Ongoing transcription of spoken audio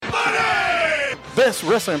best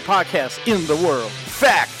wrestling podcast in the world.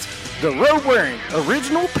 Fact, the road-wearing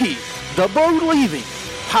original P, the believing,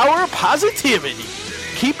 power of positivity,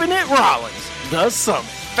 keeping it Rollins, the Summit.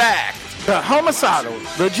 Fact, the homicidal,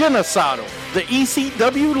 the genocidal, the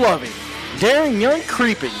ECW loving, Darren Young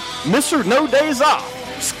creeping, Mr. No Days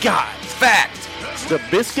Off, Scott. Fact, the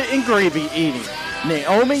biscuit and gravy eating,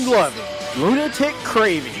 Naomi loving, lunatic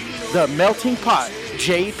craving, the melting pot,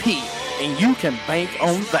 JP, and you can bank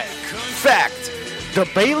on that. Fact, the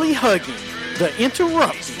Bailey hugging, the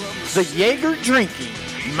interrupting, the Jaeger drinking,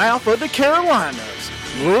 mouth of the Carolinas,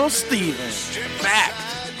 Lil Steven. Fact.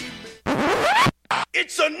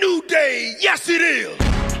 It's a new day. Yes, it is.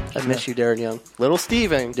 I miss you, Darren Young. Little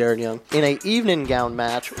Steven, Darren Young, in a evening gown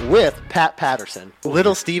match with Pat Patterson.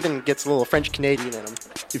 Little Steven gets a little French-Canadian in him.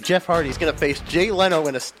 If Jeff Hardy's going to face Jay Leno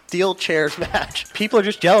in a steel chairs match, people are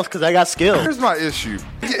just jealous because I got skills. Here's my issue.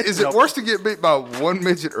 Is it worse to get beat by one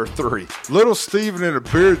midget or three? Little Steven in a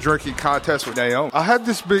beer drinking contest with Naomi. I have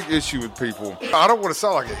this big issue with people. I don't want to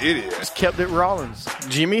sound like an idiot. Just kept it Rollins.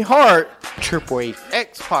 Jimmy Hart, Triple H,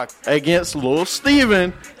 X-Pac against Lil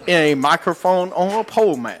Steven in a microphone on a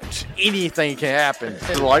pole match. Anything can happen.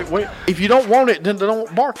 Lightweight. If you don't want it, then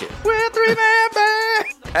don't bark it. We're three-man band.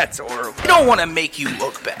 That's horrible. I don't want to make you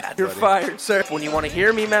look bad. You're fired, sir. When you want to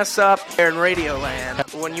hear me mess up, they're in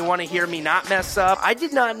Radioland. When you want to hear me not mess up, I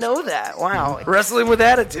did not know that. Wow. Wrestling with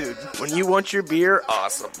attitude. When you want your beer,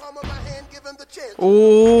 awesome.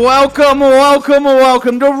 Welcome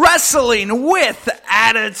to Wrestling with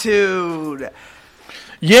Attitude.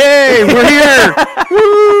 Yay, we're here.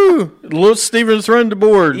 Woo! Little Steven's run the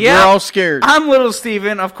board. Yep. We're all scared. I'm Little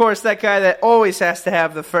Steven, of course, that guy that always has to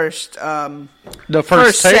have the first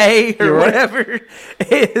say or whatever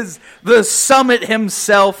is the Summit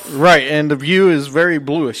himself. Right, and the view is very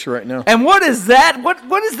bluish right now. And what is that?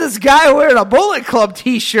 What is this guy wearing a Bullet Club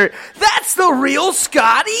t-shirt? That's the real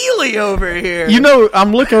Scott Ely over here. You know,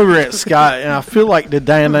 I'm looking over at Scott, and I feel like the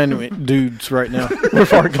dynamic dudes right now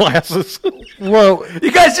with our glasses. Whoa.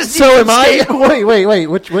 You guys just So am I? Wait.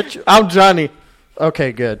 Which? I'm Johnny.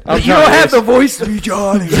 Okay, good. You don't have the voice to be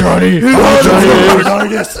Johnny. Johnny. Okay,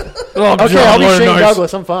 I'll be Shane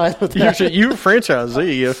Douglas. I'm fine with that. You're a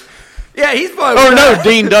franchisee. Yeah, he's probably. Oh, no,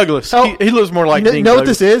 Dean Douglas. Oh, he looks more like Dean know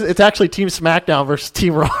Douglas. what this is? It's actually Team SmackDown versus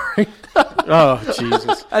Team Raw. Oh,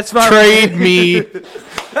 Jesus. That's fine. Trade me.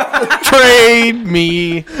 Trade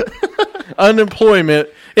me. Unemployment.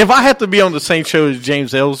 If I have to be on the same show as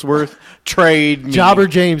James Ellsworth, trade me. Jobber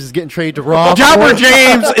James is getting traded to Raw. Jobber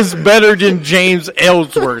James is better than James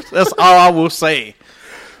Ellsworth. That's all I will say.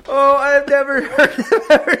 Oh, I've never heard him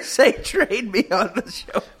ever say trade me on the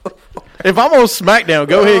show before. If I'm on SmackDown,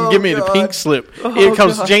 go ahead and give me the pink slip.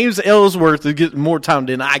 Because God. James Ellsworth is getting more time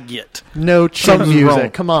than I get. No chin Something's music.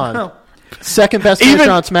 wrong. Come on. Second best finisher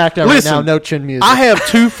on SmackDown right now. No chin music. I have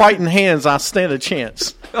two fighting hands. I stand a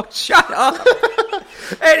chance. Oh, shut up.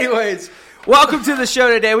 Anyways, welcome to the show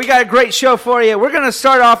today. We got a great show for you. We're going to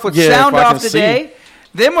start off with Sound Off today.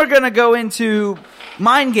 Then we're going to go into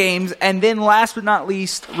Mind Games. And then last but not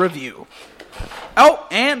least, Review. Oh,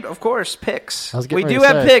 and of course, picks. We do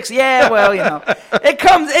have picks. Yeah, well, you know,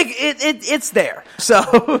 it's there.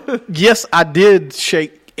 So, yes, I did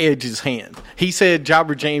shake Edge's hand. He said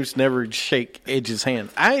Jobber James never shake Edge's hand.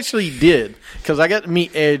 I actually did because I got to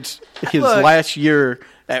meet Edge his last year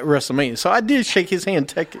at WrestleMania. So I did shake his hand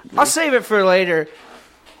technically. I'll save it for later.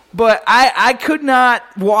 But I could not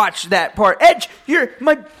watch that part. Edge, you're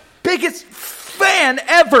my biggest fan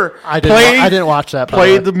ever. I didn't watch that.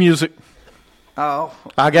 Play the music. Oh.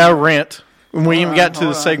 I got a rant. We ain't even got to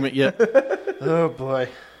the segment yet. Oh, boy.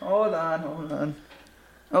 Hold on.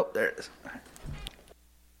 Oh, there it is.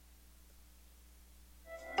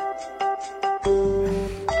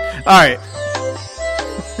 All right.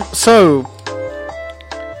 So,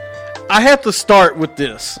 I have to start with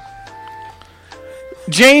this.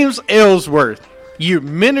 James Ellsworth, you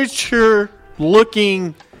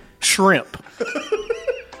miniature-looking shrimp.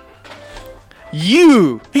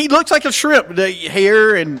 He looks like a shrimp, the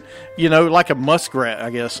hair and, like a muskrat, I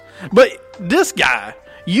guess. But this guy,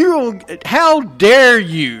 how dare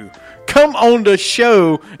you come on the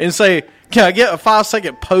show and say, can I get a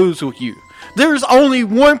 5-second pose with you? There's only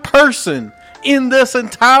one person in this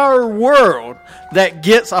entire world that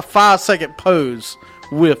gets a 5-second pose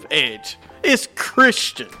with Edge. It's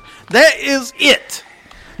Christian. That is it.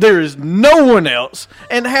 There is no one else.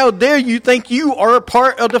 And how dare you think you are a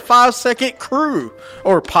part of the 5-second crew,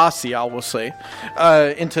 or posse, I will say,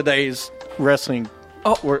 in today's wrestling.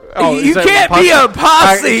 You can't be a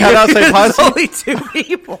posse. Can I say posse? There's only two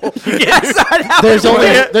people. That's not how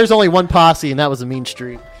there's only one posse, and that was the Mean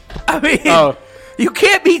Street. I mean, You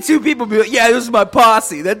can't be two people and be like, yeah, this is my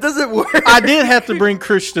posse. That doesn't work. I did have to bring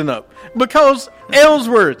Christian up because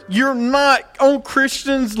Ellsworth, you're not on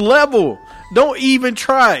Christian's level. Don't even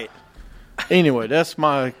try it. Anyway, that's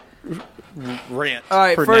my rant. All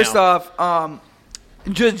right, for first now. off,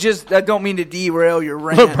 just I don't mean to derail your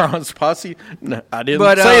rant. LeBron's posse. No, I didn't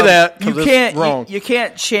say that. You 'cause can't. it's wrong. You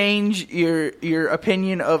can't change your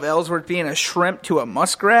opinion of Ellsworth being a shrimp to a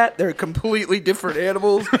muskrat. They're completely different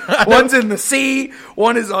animals. One's in the sea.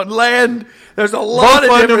 One is on land. There's a lot of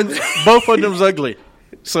different. Both of them's ugly.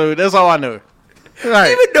 So that's all I know. All right.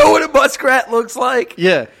 You even know what a muskrat looks like?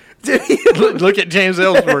 Yeah. Look at James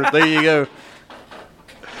Ellsworth. There you go.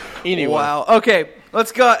 Anyway. Wow. Okay,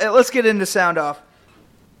 let's go. Let's get into sound off.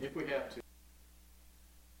 If we have to.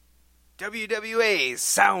 WWA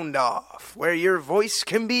Sound Off, where your voice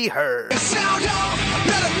can be heard. Sound off,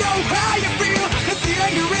 let 'em know how you feel. If the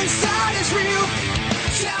anger inside is real.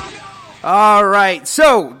 Sound off. All right.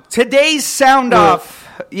 So today's sound off.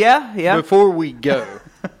 Yeah. Before we go,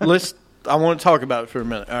 I want to talk about it for a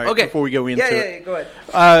minute. All right. Okay. Before we go into Yeah. it. Go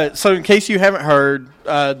ahead. So in case you haven't heard,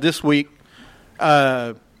 this week,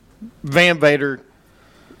 Van Vader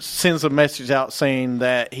sends a message out saying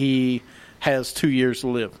that he has 2 years to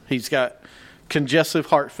live. He's got congestive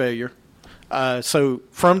heart failure. So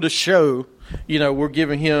from the show, we're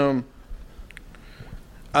giving him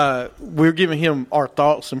our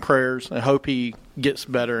thoughts and prayers and hope he gets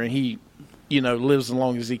better and he, lives as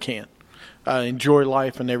long as he can. Enjoy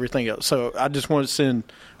life and everything else. So I just want to send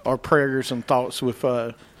our prayers and thoughts with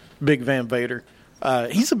Big Van Vader.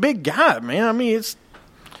 He's a big guy, man. I mean,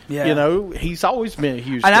 he's always been a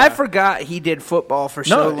huge guy. And I forgot he did football for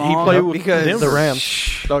so long. He played with because Denver. The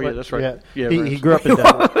Rams. Oh, yeah, that's right. Yeah, Rams. he grew up in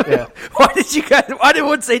Denver. Yeah. Why did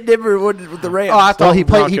one say Denver with the Rams? Oh, I thought He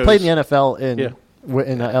played in Broncos. the NFL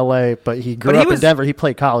in L.A., but he grew up in Denver. He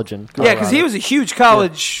played college in Colorado. Yeah, because he was a huge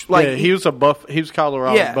college. He was he was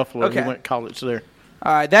Colorado, Yeah, Buffalo. okay. He went to college there.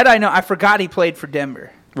 All right, that I know. I forgot he played for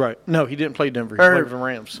Denver. Right. No, he didn't play Denver. He played with the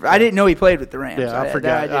Rams. I didn't know he played with the Rams. Yeah, I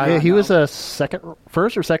forgot. That I did not he know. was a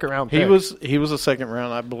first or second round pick. He was a second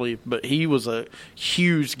round, I believe, but he was a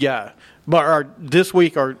huge guy. But this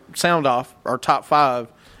week, our sound off, our top 5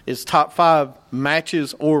 is top 5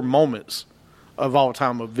 matches or moments of all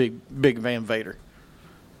time of Big Van Vader.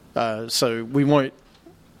 So we want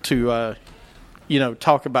to,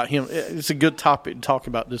 talk about him. It's a good topic to talk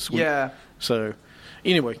about this week. Yeah. So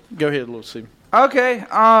anyway, go ahead, little Steve. Okay.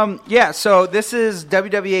 So this is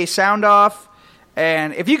WWA Sound Off.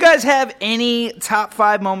 And if you guys have any top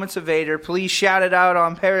 5 moments of Vader, please shout it out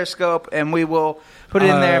on Periscope, and we will put it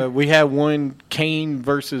in there. We have one, Kane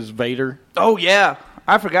versus Vader. Oh, yeah.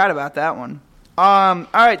 I forgot about that one. All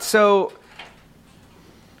right, so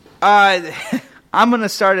I'm going to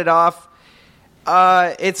start it off.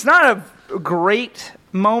 It's not a great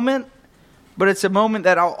moment, but it's a moment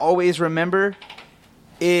that I'll always remember,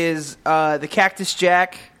 is the Cactus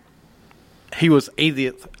Jack. He was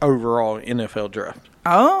 80th overall NFL draft.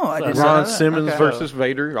 Oh, I didn't know Ron that. Simmons Okay. versus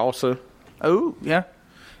Vader also. Oh, yeah.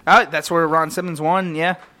 That's where Ron Simmons won,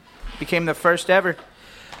 yeah. Became the first ever.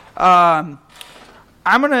 I'm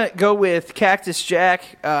going to go with Cactus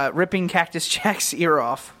Jack, ripping Cactus Jack's ear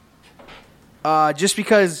off. Just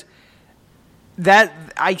because that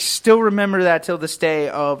I still remember that till this day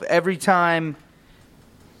of every time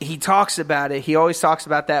he talks about it, he always talks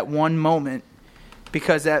about that one moment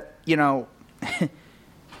because that,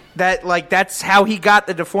 that's how he got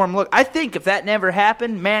the deformed look. I think if that never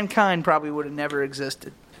happened, Mankind probably would have never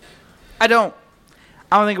existed. I don't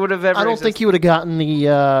think it would have ever I don't existed. think he would have gotten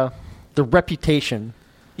the reputation.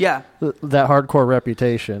 Yeah. That hardcore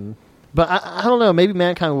reputation. But I don't know. Maybe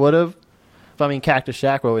Mankind would have. But I mean, Cactus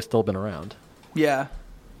Jack would have always still been around. Yeah.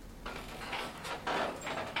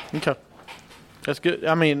 Okay. That's good.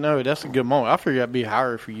 I mean, no, that's a good moment. I figured that'd be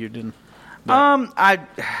higher for you, didn't I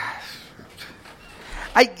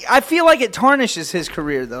feel like it tarnishes his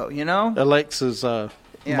career, though, Alexa's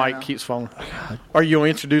mic keeps falling. Are you going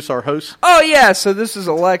to introduce our host? Oh, yeah, so this is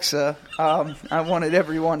Alexa. I wanted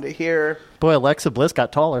everyone to hear. Boy, Alexa Bliss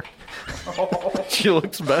got taller. She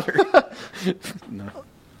looks better. No.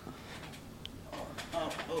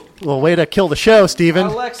 Well, way to kill the show, Steven.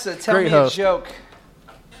 Alexa, tell Great me host. a joke.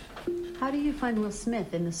 How do you find Will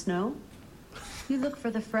Smith in the snow? You look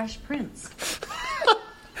for the Fresh Prince.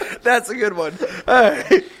 That's a good one.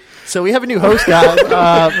 So we have a new host, guys. We're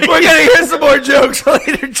going to hear some more jokes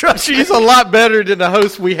later. Trust me. She's a lot better than the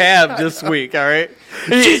host we have this week, all right?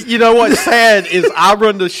 You know what's sad is I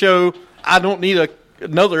run the show. I don't need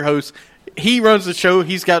another host. He runs the show.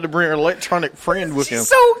 He's got to bring an electronic friend with him.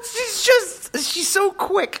 She's so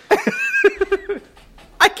quick.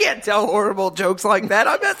 I can't tell horrible jokes like that.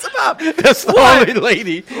 I mess them up. That's the only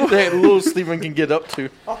lady that little Steven can get up to.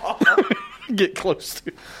 Get close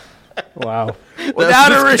to. Wow.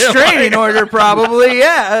 Without a restraining order, probably.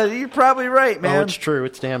 Yeah, you're probably right, Oh, man. it's true.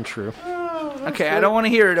 It's damn true. Okay, I don't want to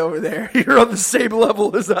hear it over there. You're on the same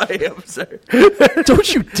level as I am, sir.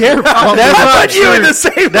 Don't you dare! That's I not put you true. in the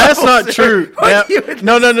same That's level, not sir. true. Put That- you in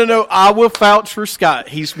no. I will vouch for Scott.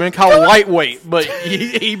 He's been called lightweight, but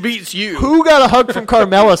he beats you. Who got a hug from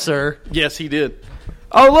Carmella, sir? Yes, he did.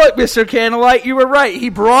 Oh, look, Mr. Candlelight, you were right. He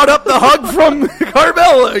brought up the hug from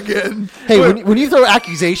Carmella again. Hey, when you throw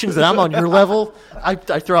accusations that I'm on your level, I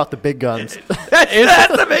throw out the big guns. That's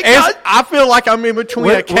the big gun. I feel like I'm in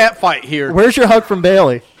between a cat fight here. Where's your hug from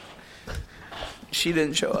Bailey? She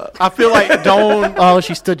didn't show up. I feel like Dawn. Oh,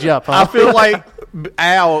 she stood you up, huh? I feel like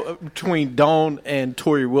Al between Dawn and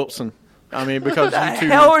Tori Wilson. I mean, because What you the two.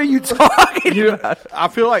 hell are you talking about? I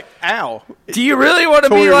feel like Al. Do you really want to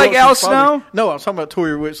Tori be like Al Wilson's father. Snow? No, I was talking about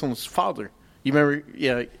Tori Wilson's father. You remember?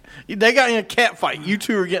 Yeah, they got in a cat fight. You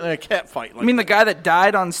two are getting in a cat fight. I mean, the guy that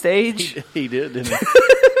died on stage? he did, didn't he?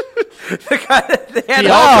 The guy that they had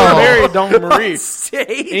He also married Dawn Marie. on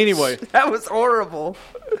stage? Anyway. That was horrible.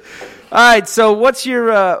 All right, so what's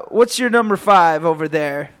your number 5 over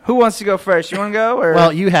there? Who wants to go first? You want to go? Or?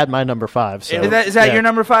 Well, you had my number 5. So Is that yeah. your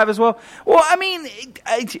number 5 as well? Well, I mean,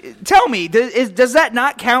 tell me, does that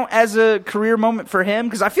not count as a career moment for him?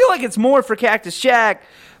 Because I feel like it's more for Cactus Jack,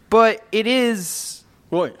 but it is.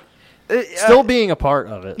 What? Still being a part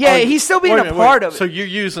of it. Yeah, he's still being Wait a part of it. So you're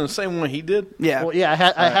using the same one he did? Yeah. Well, yeah,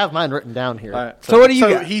 I have mine written down here. All right. So what do you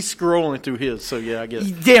got? He's scrolling through his, so yeah, I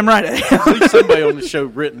guess. Damn right. At least somebody on the show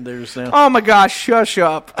written theirs now. Oh my gosh, shush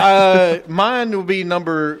up. Mine will be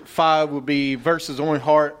number 5 will be versus Owen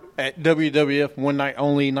Hart at WWF One Night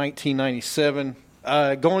Only 1997.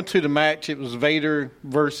 Going to the match, it was Vader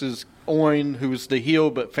versus Owen, who was the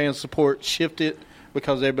heel, but fan support shifted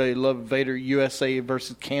because everybody loved Vader. USA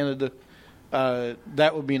versus Canada.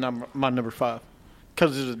 That would be my number 5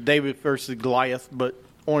 because it was David versus Goliath, but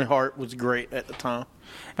Owen Hart was great at the time.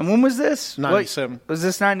 And when was this? 97. Wait, was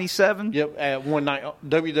this 97? Yep, at One Night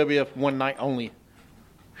WWF One Night Only.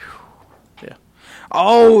 Yeah.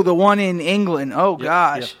 Oh, the one in England. Oh, Yep,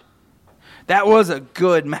 gosh. yep. That was a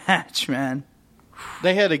good match, man.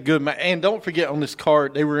 They had a good match. And don't forget on this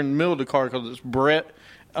card, they were in the middle of the card because it's Brett,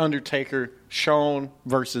 Undertaker, Shawn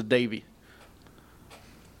versus Davey.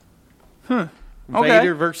 Okay.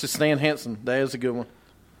 Vader versus Stan Hansen. That is a good one.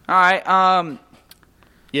 All right.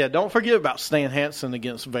 Yeah, don't forget about Stan Hansen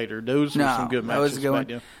against Vader. Those were some good that matches. was a good back one.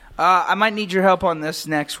 then. I might need your help on this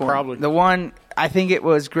next one. Probably. The one, I think it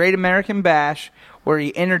was Great American Bash, where he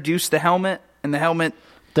introduced the helmet, and the helmet...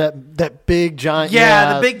 That big giant.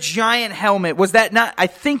 Yeah, the big giant helmet. Was that not... I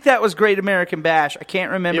think that was Great American Bash. I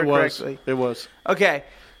can't remember It was. correctly. It was. Okay.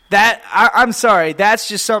 I'm sorry. That's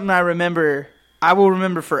just something I remember. I will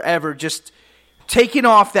remember forever. Just taking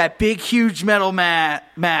off that big, huge metal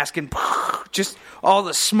mask and just all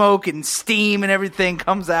the smoke and steam and everything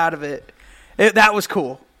comes out of it. That was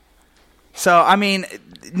cool. So, I mean,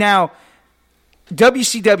 now,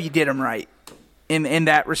 WCW did him right in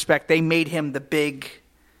that respect. They made him the big,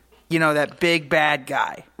 that big bad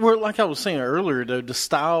guy. Well, like I was saying earlier, though, the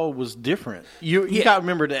style was different. You got to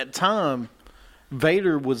remember that time,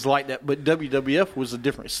 Vader was like that, but WWF was a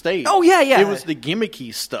different stage. Oh, yeah. It was the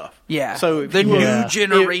gimmicky stuff. Yeah. So if the you were- new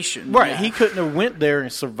generation. right. Yeah. He couldn't have went there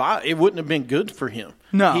and survived. It wouldn't have been good for him.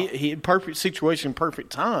 No. He had perfect situation,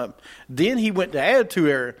 perfect time. Then he went to Attitude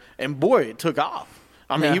Era, and boy, it took off.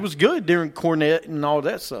 I mean, Yeah. he was good during Cornette and all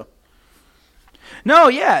that stuff. No,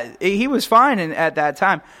 yeah, he was fine at that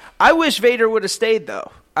time. I wish Vader would have stayed,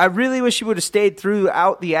 though. I really wish he would have stayed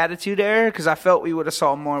throughout the Attitude Era because I felt we would have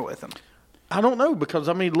saw more with him. I don't know because,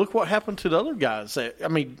 I mean, look what happened to the other guys. I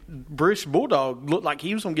mean, British Bulldog looked like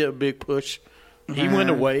he was going to get a big push. He went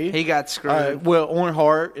away. He got screwed. Well, Owen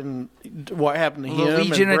Hart and what happened to The him.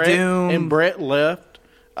 Legion and of Brett, Doom. And Brett left.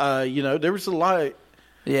 There was a lot of...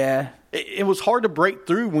 Yeah. It was hard to break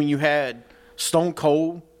through when you had Stone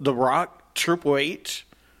Cold, The Rock, Triple H,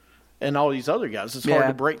 and all these other guys. It's hard Yeah.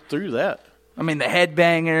 to break through that. I mean, the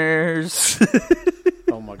Headbangers.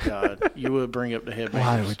 Oh, my God. You would bring up the headbangers.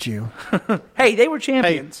 Why would you? Hey, they were Hey,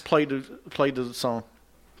 champions. play the song.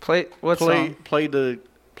 Play what song? Play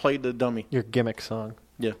the dummy. Your gimmick song.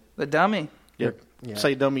 Yeah. The dummy. Yeah. Yeah.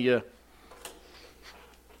 Say dummy, yeah.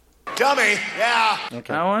 Dummy, yeah.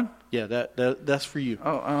 Okay. That one? Yeah, that's for you.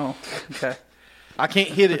 Oh, okay. I can't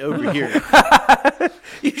hit it over here.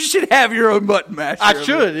 You should have your own button masher. I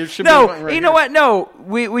should. It should be a No, button right you know here. what? No,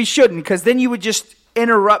 we shouldn't because then you would just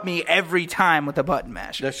interrupt me every time with a button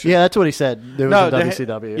masher. That's true. Yeah, that's what he said. There was a they-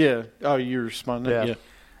 WCW. Yeah. Oh, you responded. Yeah. Yeah.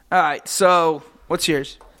 All right, so what's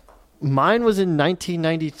yours? Mine was in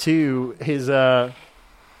 1992. His, I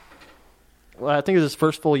think it was his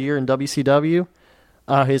first full year in WCW.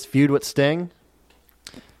 His feud with Sting,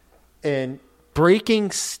 and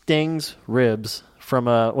breaking Sting's ribs from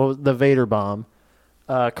the Vader bomb,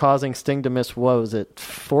 causing Sting to miss 4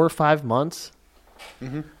 or 5 months,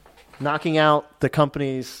 knocking out the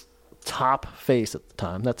company's top face at the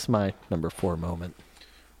time. That's my number 4 moment.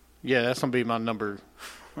 Yeah, that's gonna be my number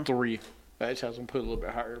 3. Actually, I was gonna put it a little bit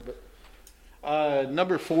higher, but.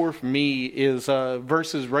 Number 4 for me is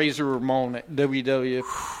versus Razor Ramon at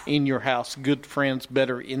WWF In Your House. Good friends,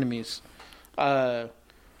 better enemies. I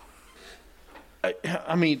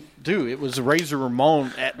mean, dude, it was Razor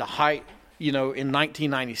Ramon at the height, in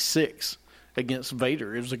 1996 against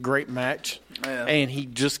Vader. It was a great match, and he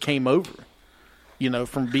just came over,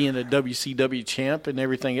 from being a WCW champ and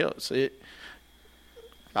everything else. I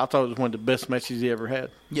thought it was one of the best matches he ever had.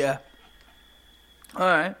 Yeah. All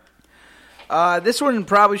right. This one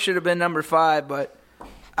probably should have been number 5, but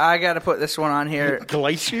I got to put this one on here.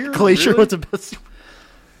 Glacier? Glacier Really? was the best.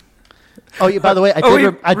 Oh, yeah, by the way, I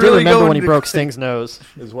did remember when he broke Sting's nose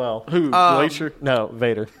as well. Who? Glacier? No,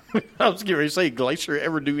 Vader. I was getting ready to say, Glacier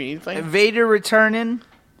ever do anything? Vader returning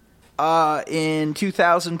in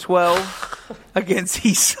 2012 against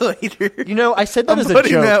Heath Slater. I said that I'm as a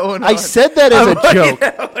putting joke. that one I on. said that as a joke.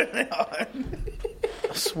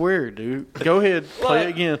 I swear, dude. Go ahead. Play it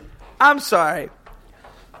again. I'm sorry.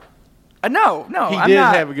 No, He I'm did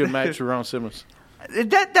not. have a good match with Ron Simmons.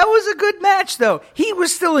 That was a good match, though. He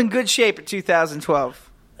was still in good shape in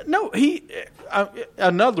 2012. No,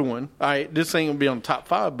 another one. All right, this ain't going to be on the top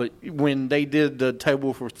 5, but when they did the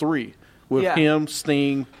table for 3 with him,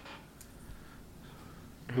 Sting,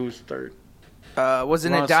 who was third?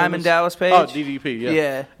 Wasn't Ron it Diamond Simmons? Dallas Page? Oh, DDP, yeah.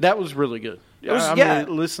 Yeah. That was really good. was-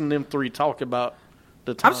 Listen to them 3 talk about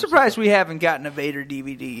the time. I'm surprised we haven't gotten a Vader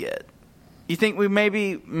DVD yet. You think we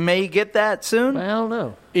may get that soon? I don't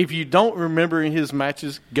know. If you don't remember his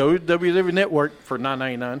matches, go to WWE Network for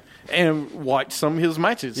 $9.99 and watch some of his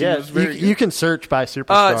matches. He Yeah, was very you can search by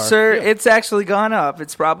superstar. Sir, it's actually gone up.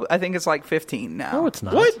 It's I think it's like 15 now. No, it's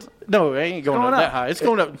not. What? No, it ain't going up that high. It's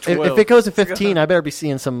going up to 12. If it goes to 15, I better be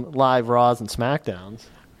seeing some live Raws and SmackDowns.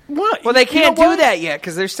 What? Well, they You know can't do what? that yet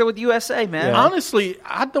because they're still with USA, man. Yeah. Honestly,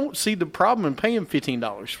 I don't see the problem in paying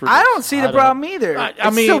 $15 for this. I don't see the problem either.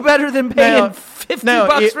 It's still better than paying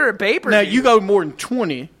 $50 for a paper. Now, you go more than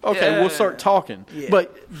 20, okay, we'll start talking. Yeah.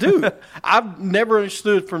 But, dude, I've never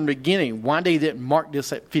understood from the beginning why they didn't mark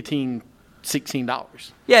this at $15,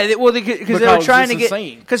 $16. Yeah, because they were Because trying to it's get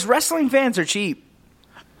insane. because wrestling fans are cheap.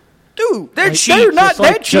 Dude, they're Like, cheap. They're not Just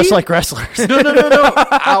like, that cheap. just like wrestlers. No.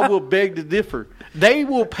 I will beg to differ. They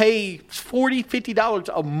will pay $40, $50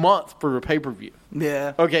 a month for a pay-per-view.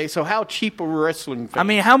 Yeah. Okay, so how cheap are wrestling fans? I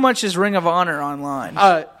mean, how much is Ring of Honor online?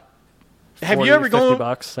 have 40, you ever gone?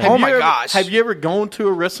 $50. Have Oh you my ever- gosh. Have you ever gone to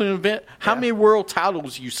a wrestling event? How many world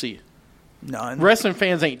titles you see? None. Wrestling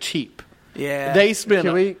fans ain't cheap. Yeah. They spend.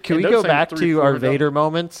 Can we and those go ain't back $300, to our $400. Vader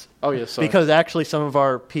moments? Oh yes, sorry. Because actually, some of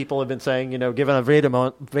our people have been saying, giving a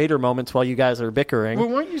Vader moments while you guys are bickering. Well,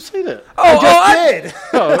 why don't you say that?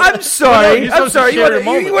 I'm sorry. You're I'm supposed to sorry. You share the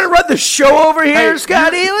want to moments. run the show over here, Hey,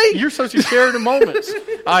 Scott Ely? You're supposed to share the moments.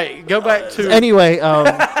 All right, go back to Anyway,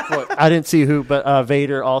 I didn't see who, but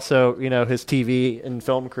Vader also, his TV and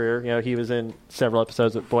film career. He was in several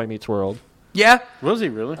episodes of Boy Meets World. Yeah. Was he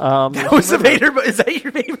really? That was the Vader. Is that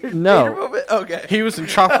your favorite No. Vader moment? Okay. He was in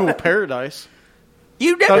Tropical Paradise.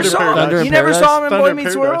 You never Thunder saw him. Paradise. You never Paradise? saw him in Thunder Boy in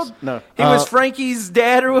Meets Paradise? World? No. He was Frankie's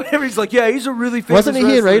dad or whatever. He's like, yeah, he's a really famous Wasn't he in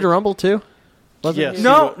wrestler. Ready to Rumble too? Wasn't Yes. he?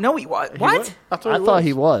 No, he was. He What? was? I thought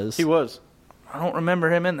he was. He was. I don't remember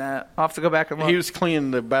him in that. I'll have to go back and look. He was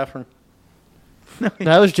cleaning the bathroom.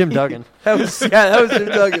 That was Jim Duggan. that was Jim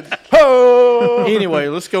Duggan. Oh. Anyway,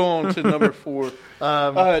 let's go on to number 4.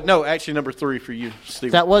 No, actually number 3 for you,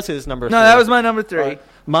 Steve. That was his number. No, 3. that was my number 3.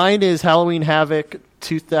 Mine is Halloween Havoc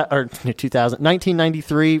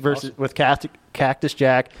 1993 versus with Cactus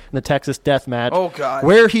Jack in the Texas Death Match. Oh, God.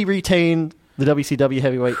 Where he retained the WCW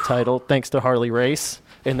Heavyweight title thanks to Harley Race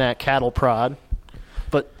in that cattle prod.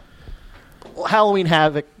 But Halloween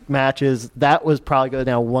Havoc matches, that was probably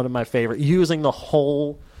now one of my favorite. Using the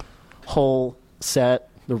whole set,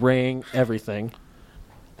 the ring, everything.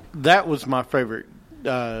 That was my favorite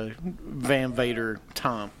Van Vader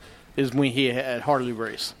time, is when he had Harley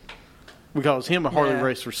Race. Because him and Harley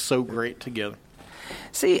Race were so great together.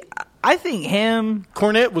 See, I think him.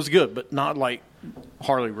 Cornette was good, but not like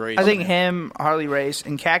Harley Race. I think him, Harley Race,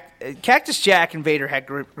 and Cactus Jack and Vader had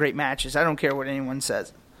great matches. I don't care what anyone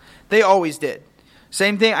says. They always did.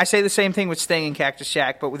 Same thing. I say the same thing with Sting and Cactus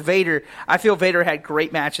Jack, but with Vader, I feel Vader had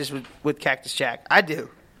great matches with Cactus Jack. I do.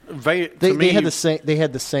 They had the same. They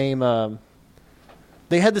had the same.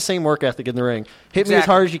 They had the same work ethic in the ring. Hit me as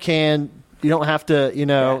hard as you can. You don't have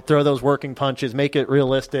to, throw those working punches. Make it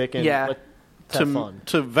realistic and have fun.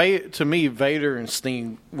 To me, Vader and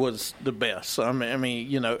Sting was the best. I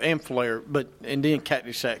mean, and Flair, and then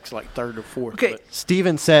Cactus Jack's like third or fourth. Okay. But.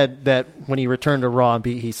 Steven said that when he returned to Raw and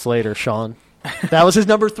beat Heath Slater, Sean, that was his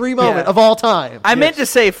number 3 moment of all time. I meant to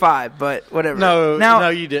say 5, but whatever. No,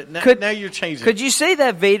 you didn't. Now you're changing. Could you say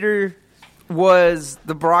that Vader was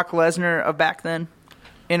the Brock Lesnar of back then,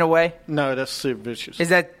 in a way? No, that's Sid Vicious. Is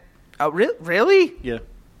that really? Yeah.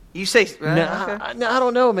 You say Okay. I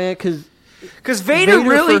don't know, man, because Vader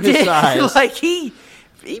really did. Size.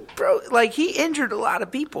 Like he injured a lot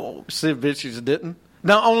of people. Sid Vicious didn't.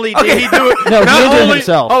 Not only did he do it, no, he injured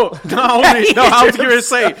himself. I was going to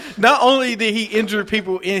say, not only did he injure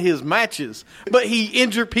people in his matches, but he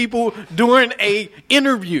injured people during a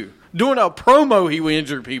interview, during a promo. He would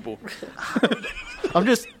injure people. I'm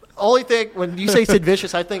just only think when you say Sid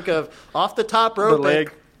Vicious, I think of off the top rope, the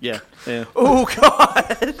leg. Yeah. Oh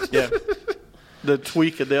God. Yeah. The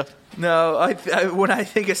tweak of death. No, I when I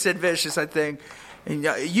think of Sid Vicious, I think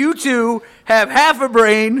you two have half a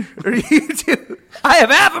brain, or you two. I have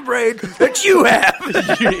half a brain that you have.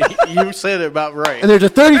 You said it about right. And there's a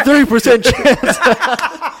 33% chance.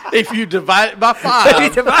 If you divide it by 5. If you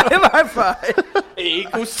divide it by 5. It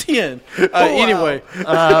equals 10. Anyway,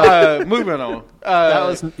 moving on. That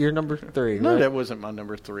was your number 3, No, right? that wasn't my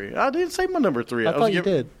number 3. I didn't say my number 3. I thought you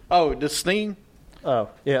did. Oh, the Sting? Oh,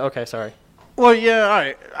 yeah, okay, sorry. Well, yeah, all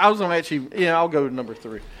right. I was going to I'll go to number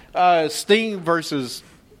 3. Sting versus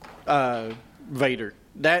Vader.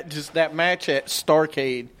 That match at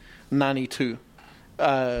Starrcade 92.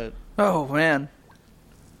 Oh, man.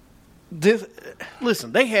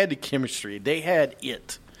 Listen, they had the chemistry. They had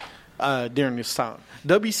it during this time.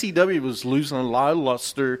 WCW was losing a lot of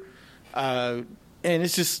luster, and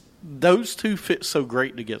it's just those two fit so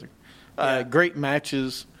great together. Great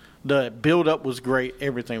matches. The build-up was great.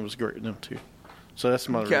 Everything was great in them two. So that's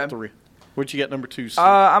my number 3. What you got number 2, Steve?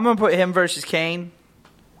 I'm going to put him versus Kane.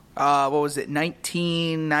 What was it,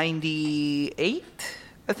 1998,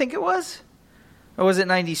 I think it was? Or was it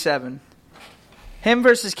 97? Him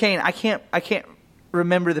versus Kane. I can't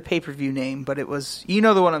remember the pay-per-view name, but it was, you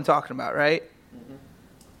know the one I'm talking about, right?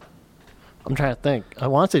 I'm trying to think. I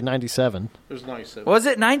want to say 97. It was 97. Was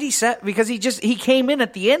it 97? Because he came in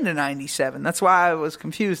at the end of 97. That's why I was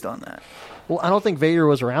confused on that. Well, I don't think Vader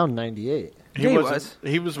was around 98. He was.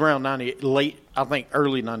 He was around 98, late, I think,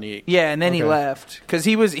 early 98. Yeah, and then he left because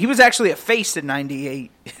he was actually a face in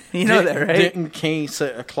 98. You know that, right? Didn't Kane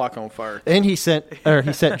set a clock on fire? And he set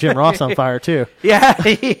Jim Ross on fire too. Yeah,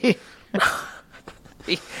 he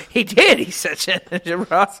did. He set Jim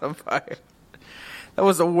Ross on fire. That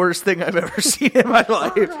was the worst thing I've ever seen in my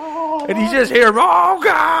life. And you just hear, "Oh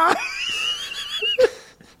God!"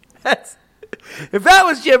 If that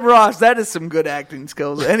was Jim Ross, that is some good acting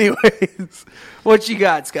skills. Anyways, what you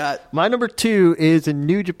got, Scott? My number 2 is in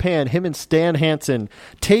New Japan. Him and Stan Hansen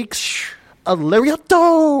takes a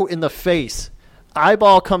lariato in the face.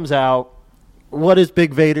 Eyeball comes out. What does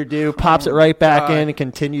Big Vader do? Pops it right back in and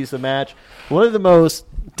continues the match. One of the most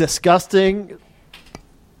disgusting,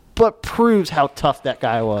 but proves how tough that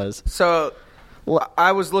guy was. So,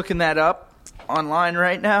 I was looking that up online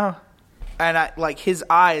right now. And his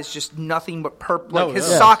eye is just nothing but purple. His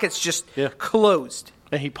socket's just closed.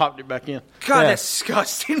 And he popped it back in. God, that's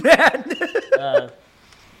disgusting, man.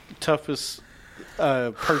 Toughest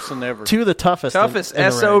person ever. 2 of the toughest. Toughest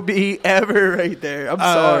SOB ever right there. I'm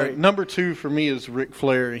sorry. Number 2 for me is Ric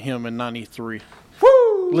Flair and him in 93.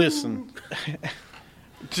 Woo! Listen.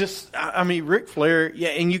 Ric Flair,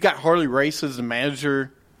 and you got Harley Race as the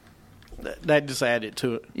manager. That just added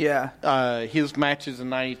to it. Yeah. His matches in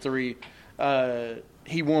 93.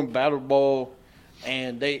 He won Battle Ball,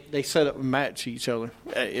 and they set up a match each other.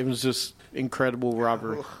 It was just incredible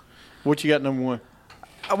rivalry. What you got, number 1?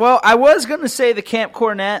 Well, I was going to say the Camp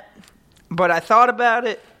Cornette, but I thought about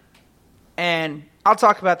it, and I'll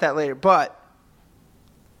talk about that later. But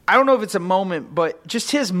I don't know if it's a moment, but just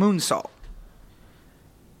his moonsault.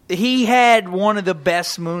 He had one of the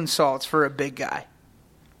best moonsaults for a big guy.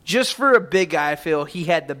 Just for a big guy, I feel he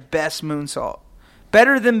had the best moonsault.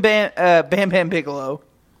 Better than Bam Bam Bigelow.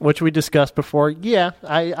 Which we discussed before. Yeah,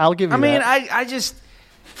 I'll give you that. I just,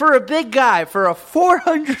 for a big guy, for a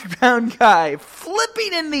 400-pound guy,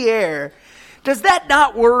 flipping in the air, does that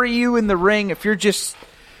not worry you in the ring if you're just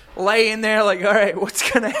laying there like, all right, what's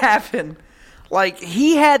going to happen? Like,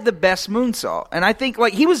 he had the best moonsault. And I think,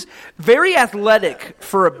 like, he was very athletic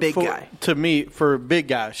for a big guy. To me, for a big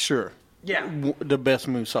guy, sure. Yeah. The best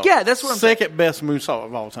moonsault. Yeah, that's what I'm saying. Second best moonsault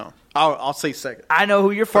of all time. I'll say second. I know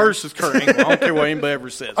who you're First is Kurt Angle. I don't care what anybody ever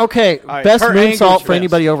says. Okay, Right, best Kurt moonsault Angle's for best.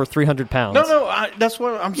 anybody over 300 pounds. No, that's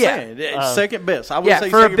what I'm saying. Second best. I would say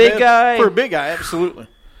for a second big best. guy- For a big guy, absolutely.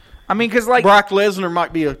 I mean, because, like... Brock Lesnar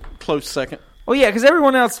might be a close second. Oh, yeah, because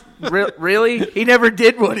everyone else... really? He never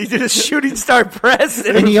did one. He did a shooting star press.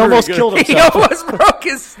 And he almost killed He himself. almost broke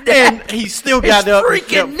his neck. And he still got his up. and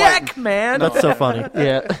kept freaking neck, fighting. man. That's so funny.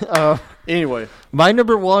 Yeah. Anyway. My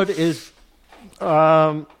number one is,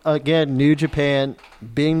 again, New Japan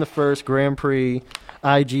being the first Grand Prix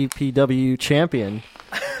IGPW champion,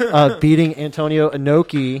 beating Antonio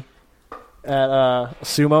Inoki at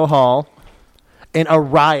Sumo Hall in a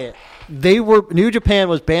riot. New Japan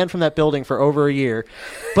was banned from that building for over a year,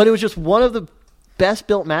 but it was just one of the best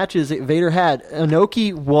built matches that Vader had.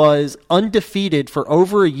 Inoki was undefeated for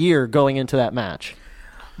over a year going into that match.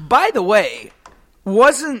 By the way,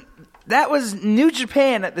 that was New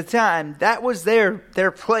Japan at the time. That was their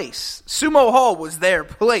place. Sumo Hall was their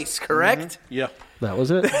place, correct? Mm-hmm. Yeah. That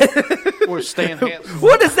was it. Or Stan Hansen.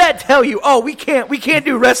 What does that tell you? Oh, we can't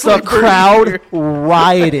do wrestling. The for a crowd year.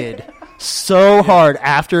 rioted so hard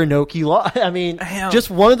after Inoki lost. I mean, Damn.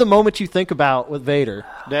 just one of the moments you think about with Vader.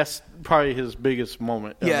 That's probably his biggest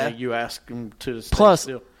moment. Yeah. I mean, you ask him to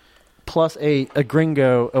the Plus a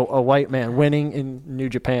gringo, a white man winning in New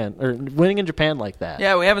Japan or winning in Japan like that.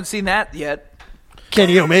 Yeah, we haven't seen that yet.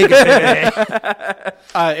 Kenny Omega.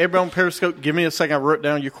 Everybody on Periscope, give me a second. I wrote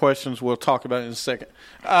down your questions. We'll talk about it in a second.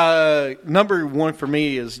 Number one for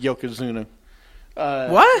me is Yokozuna.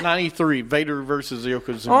 What? 93, Vader versus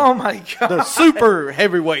Yokozuna. Oh, my God. The super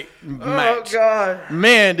heavyweight match. Oh, God.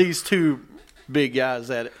 Man, these two big guys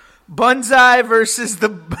at it. Banzai versus the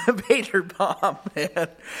Vader bomb, man.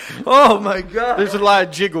 Oh, my God. There's a lot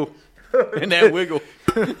of jiggle in that wiggle.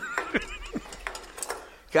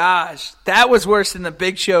 Gosh, that was worse than the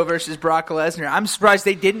Big Show versus Brock Lesnar. I'm surprised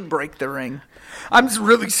they didn't break the ring. I'm just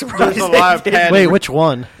really surprised. There's a lot of padding. Wait, which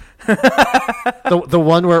one? the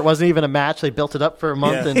one where it wasn't even a match. They built it up for a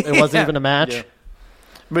month and it wasn't even a match. Yeah.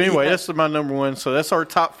 But anyway, that's my number one. So that's our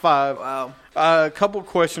top five. Wow. A couple of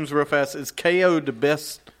questions real fast. Is KO the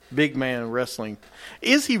best big man in wrestling?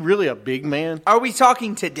 Is he really a big man? Are we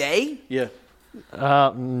talking today? Yeah.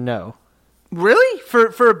 No. Really?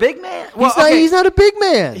 For a big man? Well, He's not a big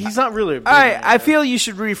man. He's not really a big All right, man. I feel you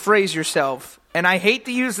should rephrase yourself. And I hate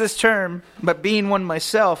to use this term, but being one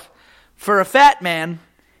myself, for a fat man,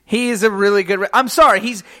 he is a really good... I'm sorry,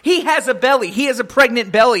 he has a belly. He has a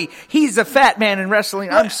pregnant belly. He's a fat man in wrestling.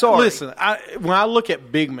 I'm sorry. Listen, when I look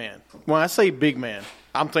at big man, when I say big man,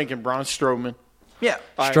 I'm thinking Braun Strowman. Yeah.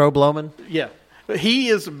 Strobe Loman. Yeah. He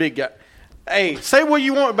is a big guy. Hey, say what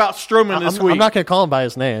you want about Strowman this week. I'm not going to call him by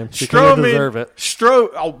his name. He doesn't deserve it.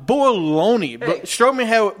 Bologna. But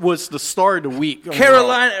Strowman was the star of the week.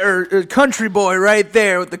 Carolina, or country boy right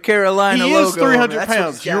there with the Carolina He logo. is 300 That's what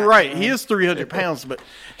pounds. he's got. You're right. He is 300 pounds, but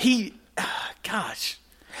gosh.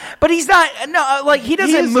 But he's not, no, like, he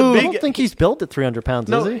doesn't is a move. I don't think he's built at 300 pounds,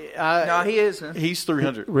 is he? No, he isn't. He's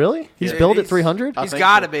 300. Really? He's Yeah, built at he's- 300? He's think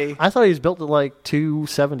got to so. be. I thought he was built at like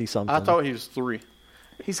 270 something. I thought he was 3.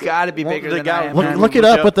 He's got to be Well, bigger the than guy I am. look- man. Look it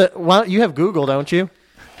up with the. Well, you have Google, don't you?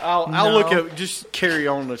 I'll look at. Just carry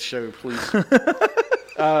on the show, please.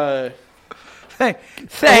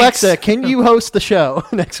 Thanks. Alexa, can you host the show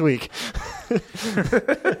next week?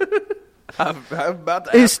 I'm about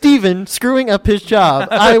to Is Steven screwing up his job?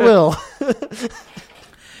 I will.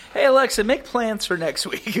 Hey, Alexa, make plans for next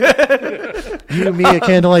week. You and me at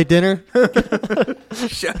candlelight dinner?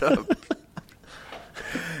 Shut up.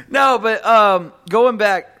 No, but going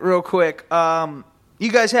back real quick,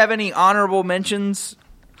 you guys have any honorable mentions?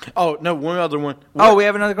 Oh, no, one other one. Oh, we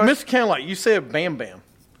have another question? Mr. Candlelight, you said Bam Bam.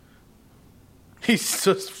 He's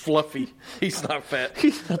just fluffy. He's not fat.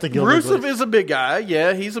 Not the Gilbert Rusev Boys. is a big guy.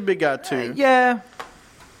 Yeah, he's a big guy, too. Yeah.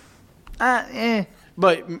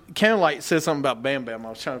 But Candlelight said something about Bam Bam. I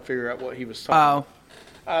was trying to figure out what he was talking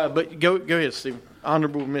about. But go ahead, Steve.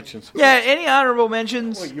 Honorable mentions. Yeah, any honorable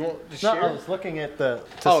mentions? What, you want to No, share? I was looking at to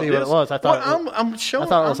see Oh, what this? it was. I thought Well, I'm showing. I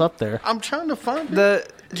thought it was up there. I'm trying to find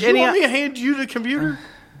it. Do you any- want me to hand you the computer?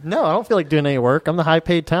 No, I don't feel like doing any work. I'm the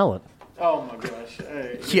high-paid talent. Oh, my gosh.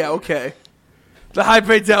 Hey. Yeah, okay. The high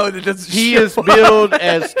paid talent that doesn't He show is up. billed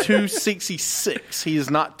as 266. He is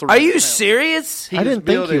not 300 Are you pounds. serious? He I is didn't think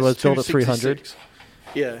billed he as was billed at 266.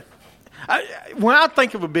 Yeah. When I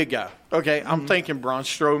think of a big guy, okay, I'm thinking Braun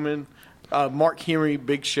Strowman, Mark Henry,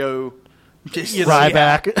 Big Show. You know,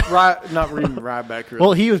 Ryback. Not even Ryback. Really.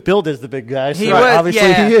 Well, he was billed as the big guy, so He was, obviously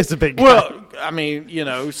yeah. he is the big guy. Well, I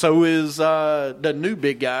mean, so is the new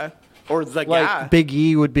big guy or the guy. Big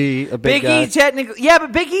E would be a big guy. Big E technically, yeah,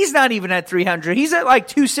 but Big E's not even at 300. He's at like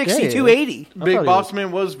 260, Yeah, 280. Big Boss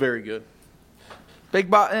Man was very good. Big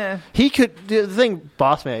Boss. He could. The thing,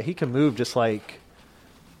 Boss Man, he can move just like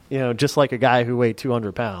a guy who weighed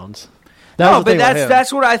 200 pounds. No, but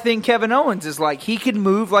that's what I think Kevin Owens is like. He can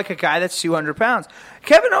move like a guy that's 200 pounds.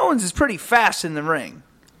 Kevin Owens is pretty fast in the ring.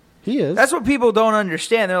 He is. That's what people don't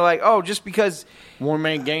understand. They're like, oh, just because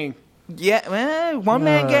one-man gang. Yeah,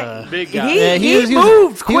 one-man gang. Big guy. He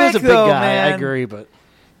moved quick, he was a big though, guy, man. I agree, but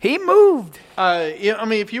he moved. Yeah, I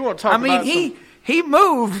mean, if you want to talk about he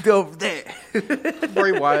moved over there.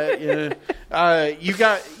 Bray Wyatt, you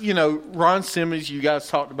got, Ron Simmons, you guys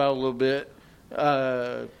talked about a little bit.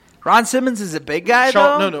 Ron Simmons is a big guy,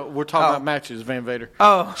 though? No, we're talking about matches, Van Vader.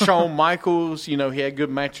 Oh. Shawn Michaels, he had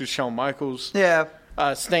good matches, Shawn Michaels. Yeah.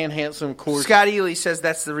 Stan Hansen, of course. Scott Ely says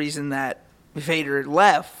that's the reason that Vader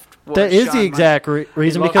left. That is the exact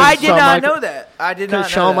reason, because I did not know that. I did not know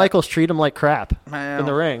that. Shawn Michaels treat him like crap in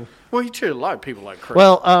the ring. Well, he treated a lot of people like crap.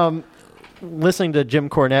 Well, listening to Jim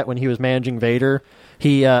Cornette when he was managing Vader,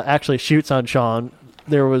 he actually shoots on Shawn.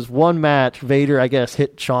 There was one match, Vader, I guess,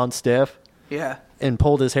 hit Shawn stiff. Yeah. And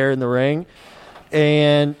pulled his hair in the ring.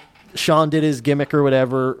 And Shawn did his gimmick or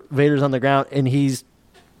whatever. Vader's on the ground, and he's,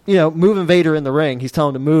 moving Vader in the ring. He's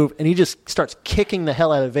telling him to move, and he just starts kicking the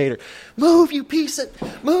hell out of Vader. Move, you piece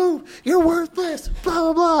of... Move! You're worthless!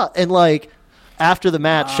 Blah, blah, blah. And, after the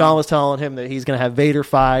match, Shawn was telling him that he's going to have Vader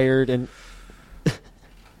fired, and...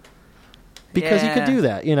 because he could do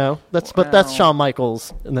that, But that's Shawn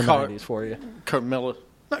Michaels in the 90s for you. Kamala.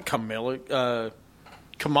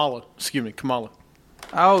 Excuse me, Kamala.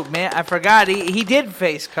 Oh, man, I forgot. He did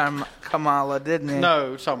face Kamala, didn't he?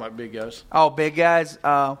 No, it's talking about big guys. Oh, big guys?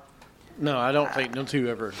 No, I don't think them two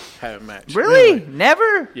ever had a match. Really? Anyway.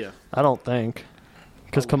 Never? Yeah. I don't think.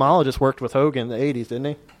 Because Kamala just worked with Hogan in the 80s, didn't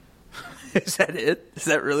he? Is that it? Is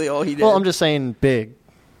that really all he did? Well, I'm just saying big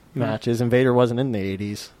matches, and Vader wasn't in the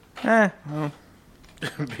 80s. Well.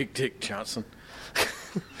 Big Dick Johnson.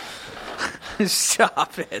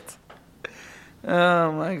 Stop it.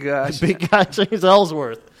 Oh, my gosh. Big guy James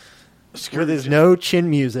Ellsworth. With his no chin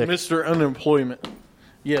music. Mr. Unemployment.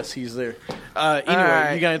 Yes, he's there. Anyway,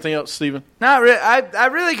 right. You got anything else, Steven? Not really. I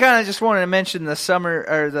really kind of just wanted to mention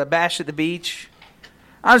the Bash at the Beach.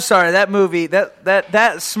 I'm sorry, that movie,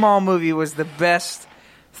 that small movie was the best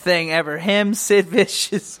thing ever. Him, Sid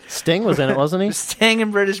Vicious. Sting was in it, wasn't he? Sting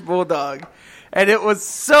and British Bulldog. And it was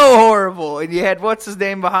so horrible. And you had, what's his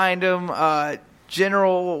name behind him?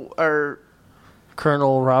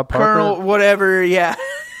 Colonel Rob Parker. Colonel whatever, yeah.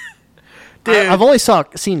 Dude. I've only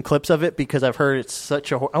seen clips of it because I've heard it's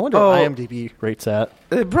such a... I wonder what IMDb rates that.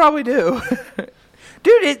 They probably do.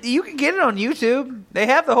 Dude, you can get it on YouTube. They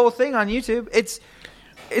have the whole thing on YouTube.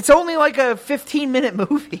 It's only like a 15-minute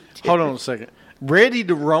movie. Dude. Hold on a second. Ready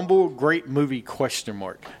to Rumble, great movie, ?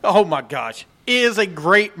 Oh, my gosh. It is a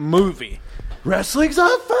great movie. Wrestling's a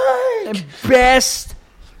fake! Best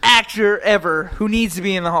actor ever who needs to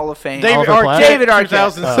be in the Hall of Fame. David Arquette.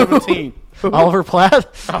 2017. Oliver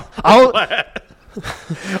Platt?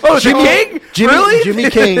 Jimmy King? Really? Jimmy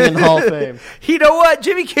King in Hall of Fame. You know what?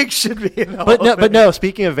 Jimmy King should be in the Hall of Fame. But no,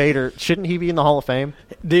 speaking of Vader, shouldn't he be in the Hall of Fame?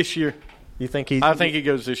 This year. You think I think he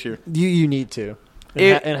goes this year. You need to.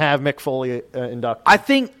 And have Mick Foley inducted. I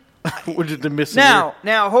think... Which is the missing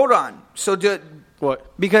Now, hold on. So,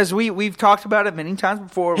 what? Because we've talked about it many times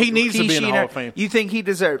before. He needs to be in the Hall of Fame. You think he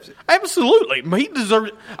deserves it? Absolutely. He deserves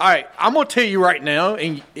it. All right, I'm going to tell you right now,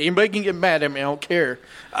 and anybody can get mad at me, I don't care.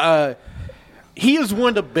 He is one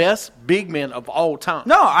of the best big men of all time.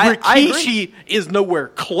 No, I agree. Rikishi is nowhere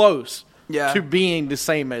close to being the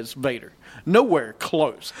same as Vader. Nowhere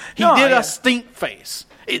close. He did a stink face.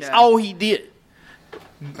 It's all he did.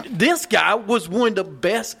 This guy was one of the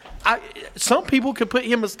best. Some people could put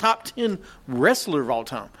him as top 10 wrestler of all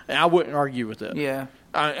time, and I wouldn't argue with that. Yeah.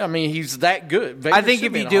 I mean, he's that good. Vader I think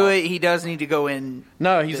if you do it, he does need to go in.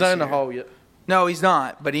 No, he's not in the Hall yet. No, he's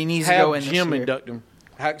not, but he needs to go in Jim this year. induct him.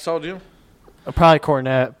 Hacksaw Jim? Probably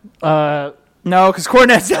Cornette. No, because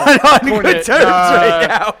Cornette's not on good terms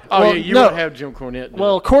right now. You would have Jim Cornette.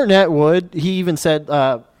 Well, Cornette would. He even said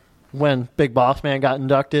when Big Boss Man got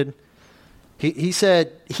inducted, he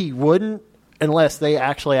said he wouldn't unless they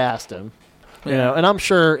actually asked him. You know, and I'm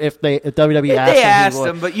sure if WWE asked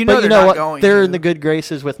him, but you know they're not going. They're in the good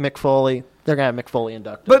graces with Mick Foley. They're gonna have Mick Foley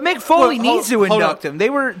inducted. But Mick Foley needs to induct him.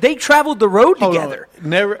 They traveled the road together.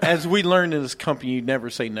 Never, as we learned in this company, you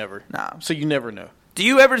never say never. No, so you never know. Do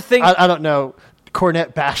you ever think? I don't know.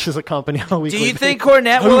 Cornette bashes a company on a weekly Do you think basis.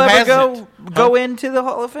 Cornette will ever go into the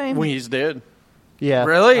Hall of Fame? When he's dead. Yeah.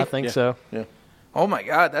 Really? I think so. Yeah. Oh my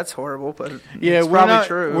God, that's horrible, but Yeah, it's we're probably not,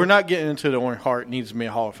 true. We're not getting into the Owen Hart needs to be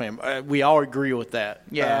a Hall of Fame. We all agree with that.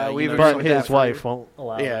 Yeah, you we've know, agreed But with his that wife for- won't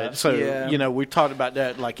allow Yeah, that. so Yeah. you know, we talked about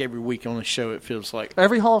that like every week on the show. It feels like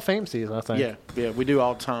Every Hall of Fame season, I think. yeah, we do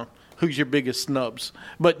all the time. Who's your biggest snubs?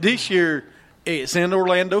 But this year, it's in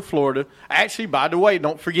Orlando, Florida. Actually, by the way,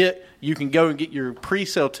 don't forget you can go and get your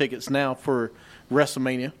pre-sale tickets now for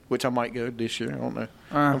WrestleMania, which I might go this year. I don't know.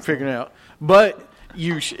 I'm figuring it out, but.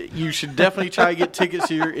 You should definitely try to get tickets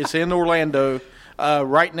here. It's in Orlando.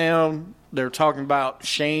 Right now, they're talking about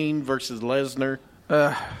Shane versus Lesnar.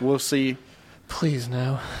 We'll see. Please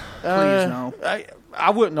no. Please no. I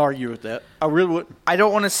wouldn't argue with that. I really wouldn't. I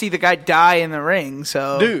don't want to see the guy die in the ring,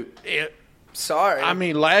 so. Dude, Sorry. I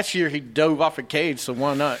mean, last year he dove off a cage, so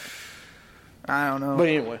why not? I don't know. But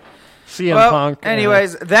anyway. CM Well, Punk.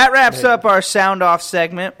 anyways, that wraps up our sound off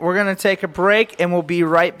segment. We're going to take a break, and we'll be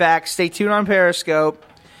right back. Stay tuned on Periscope.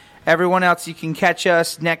 Everyone else, you can catch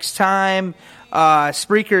us next time.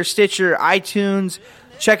 Spreaker, Stitcher, iTunes.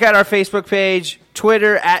 Check out our Facebook page,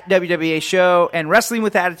 Twitter at WWA Show, and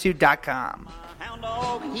WrestlingWithAttitude.com. Hound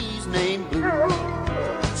dog, he's named Boo.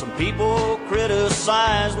 Some people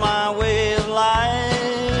criticize my way of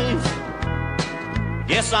life.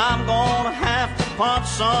 Guess I'm gonna have to punch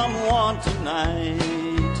someone tonight.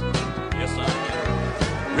 Yes,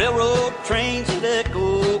 I am. Railroad trains that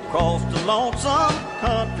echo across the lonesome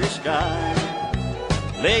country sky,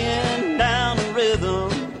 laying down a rhythm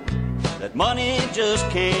that money just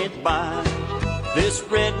can't buy. This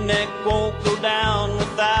redneck won't go down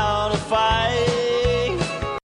without a fight.